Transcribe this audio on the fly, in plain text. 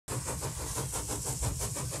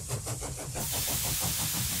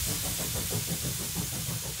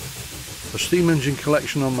steam engine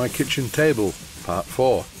collection on my kitchen table, part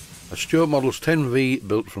 4, a Stuart Models 10V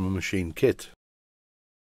built from a machine kit.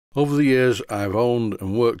 Over the years I've owned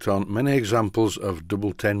and worked on many examples of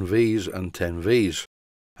double 10Vs and 10Vs,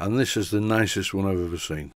 and this is the nicest one I've ever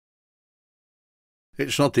seen.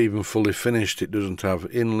 It's not even fully finished, it doesn't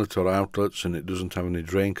have inlet or outlets, and it doesn't have any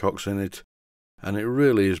drain cocks in it, and it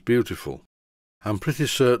really is beautiful. I'm pretty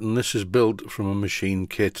certain this is built from a machine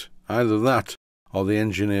kit, either that or the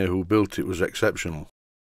engineer who built it was exceptional.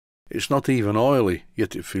 It's not even oily,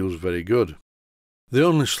 yet it feels very good. The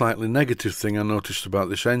only slightly negative thing I noticed about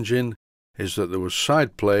this engine is that there was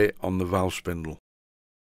side play on the valve spindle,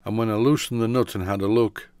 and when I loosened the nut and had a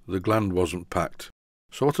look, the gland wasn't packed.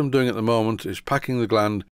 So what I'm doing at the moment is packing the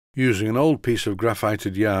gland using an old piece of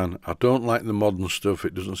graphited yarn. I don't like the modern stuff,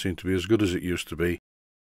 it doesn't seem to be as good as it used to be.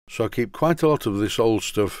 So I keep quite a lot of this old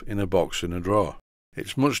stuff in a box in a drawer.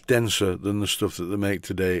 It's much denser than the stuff that they make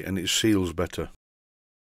today, and it seals better.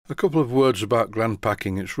 A couple of words about gland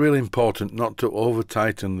packing. It's really important not to over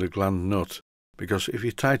tighten the gland nut, because if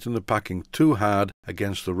you tighten the packing too hard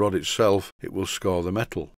against the rod itself, it will score the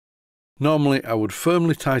metal. Normally I would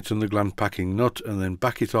firmly tighten the gland packing nut and then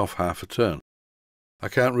back it off half a turn. I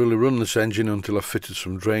can't really run this engine until I've fitted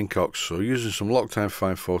some drain cocks, so using some Loctite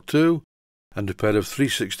 542 and a pair of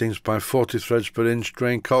 3/16 by 40 threads per inch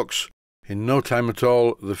drain cocks, in no time at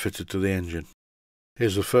all they're fitted to the engine.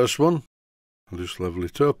 Here's the first one. I'll just level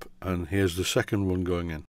it up, and here's the second one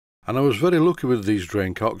going in. And I was very lucky with these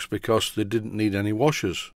drain cocks because they didn't need any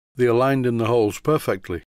washers. They aligned in the holes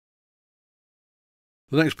perfectly.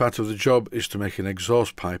 The next part of the job is to make an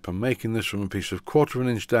exhaust pipe. I'm making this from a piece of 1/4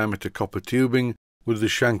 inch diameter copper tubing with the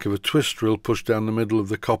shank of a twist drill pushed down the middle of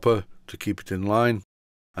the copper to keep it in line.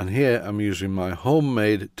 And here I'm using my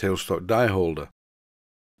homemade tailstock die holder.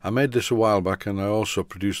 I made this a while back, and I also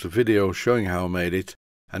produced a video showing how I made it,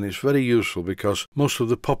 and it's very useful because most of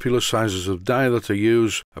the popular sizes of die that I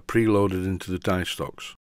use are preloaded into the die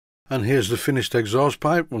stocks. And here's the finished exhaust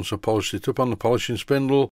pipe once I polished it up on the polishing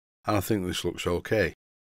spindle, and I think this looks okay.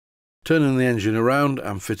 Turning the engine around,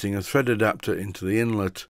 I'm fitting a thread adapter into the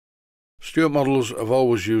inlet. Stuart Models have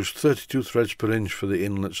always used 32 threads per inch for the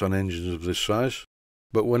inlets on engines of this size,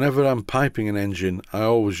 but whenever I'm piping an engine I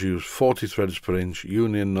always use 40 threads per inch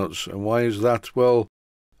union nuts. And why is that? Well,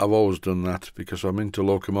 I've always done that because I'm into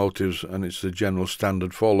locomotives and it's the general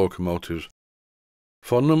standard for locomotives.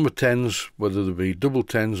 For number 10s, whether they be double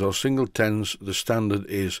 10s or single 10s, the standard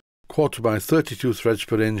is 1/4 by 32 threads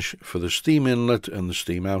per inch for the steam inlet and the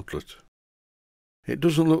steam outlet. It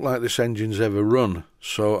doesn't look like this engine's ever run,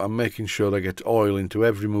 so I'm making sure I get oil into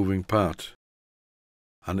every moving part.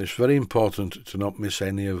 And it's very important to not miss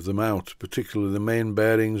any of them out, particularly the main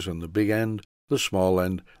bearings and the big end, the small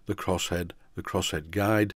end, the crosshead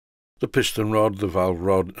guide, the piston rod, the valve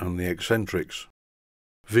rod and the eccentrics.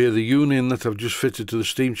 Via the union that I've just fitted to the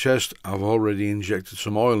steam chest, I've already injected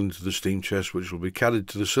some oil into the steam chest which will be carried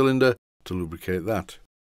to the cylinder to lubricate that.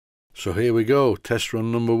 So here we go, test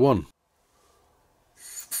run number 1.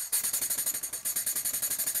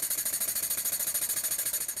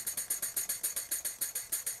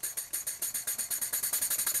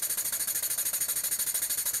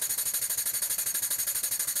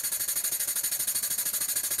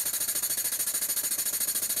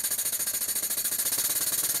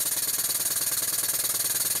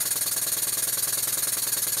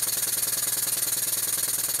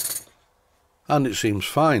 And it seems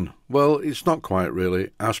fine. Well, it's not quite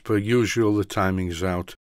really. As per usual, the timing is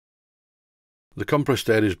out. The compressed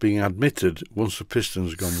air is being admitted once the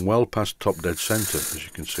piston's gone well past top dead centre, as you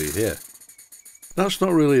can see here. That's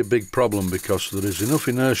not really a big problem because there is enough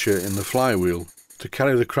inertia in the flywheel to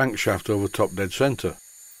carry the crankshaft over top dead centre.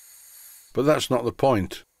 But that's not the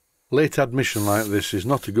point. Late admission like this is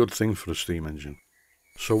not a good thing for a steam engine.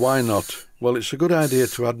 So why not? Well, it's a good idea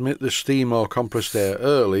to admit the steam or compressed air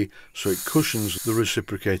early so it cushions the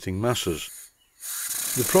reciprocating masses.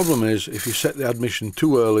 The problem is, if you set the admission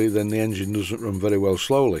too early, then the engine doesn't run very well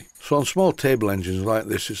slowly. So on small table engines like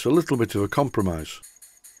this, it's a little bit of a compromise.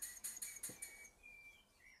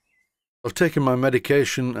 I've taken my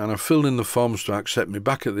medication and I've filled in the forms to accept me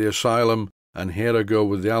back at the asylum, and here I go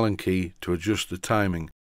with the Allen key to adjust the timing.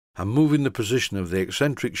 I'm moving the position of the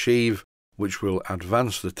eccentric sheave, which will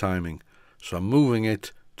advance the timing, so I'm moving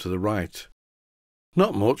it to the right.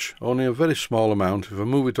 Not much, only a very small amount. If I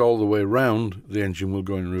move it all the way round, the engine will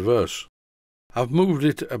go in reverse. I've moved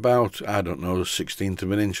it about, I don't know, 1/16 of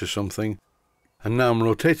an inch or something, and now I'm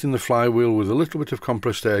rotating the flywheel with a little bit of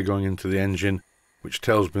compressed air going into the engine, which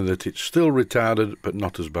tells me that it's still retarded but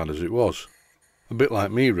not as bad as it was. A bit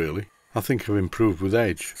like me really. I think I've improved with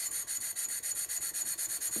age.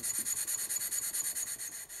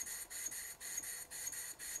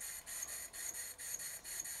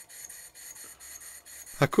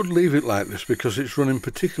 I could leave it like this because it's running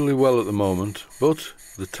particularly well at the moment, but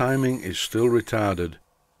the timing is still retarded.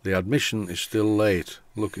 The admission is still late.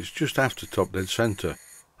 Look, it's just after top dead centre.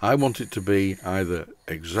 I want it to be either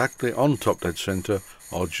exactly on top dead centre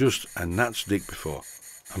or just a gnat's dick before.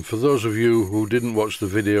 And for those of you who didn't watch the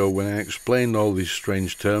video when I explained all these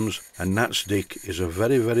strange terms, a gnat's dick is a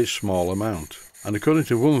very, very small amount. And according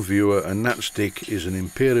to one viewer, a gnat's dick is an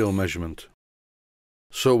imperial measurement.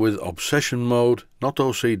 So with obsession mode, not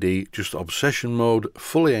OCD, just obsession mode,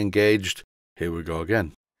 fully engaged, here we go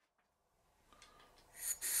again.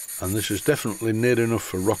 And this is definitely near enough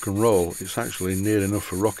for rock and roll. It's actually near enough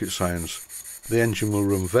for rocket science. The engine will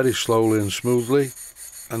run very slowly and smoothly,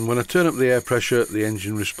 and when I turn up the air pressure, the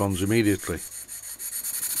engine responds immediately.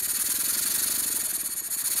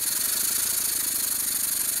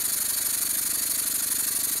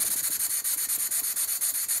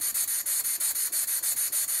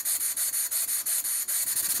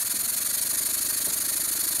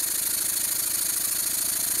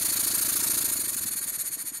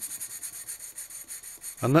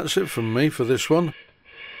 And that's it from me for this one.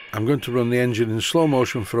 I'm going to run the engine in slow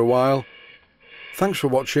motion for a while. Thanks for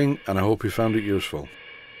watching, and I hope you found it useful.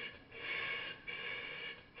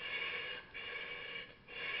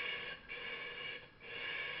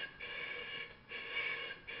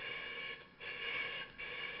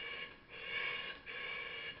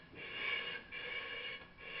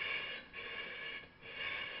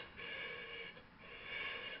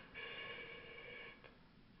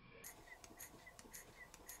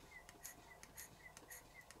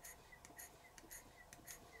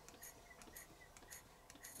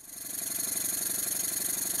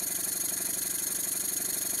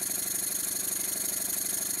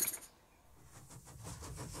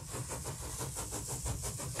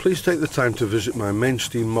 Please take the time to visit my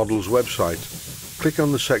Mainsteam Models website. Click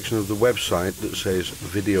on the section of the website that says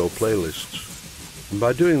Video Playlists. And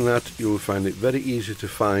by doing that, you will find it very easy to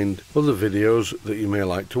find other videos that you may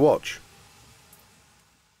like to watch.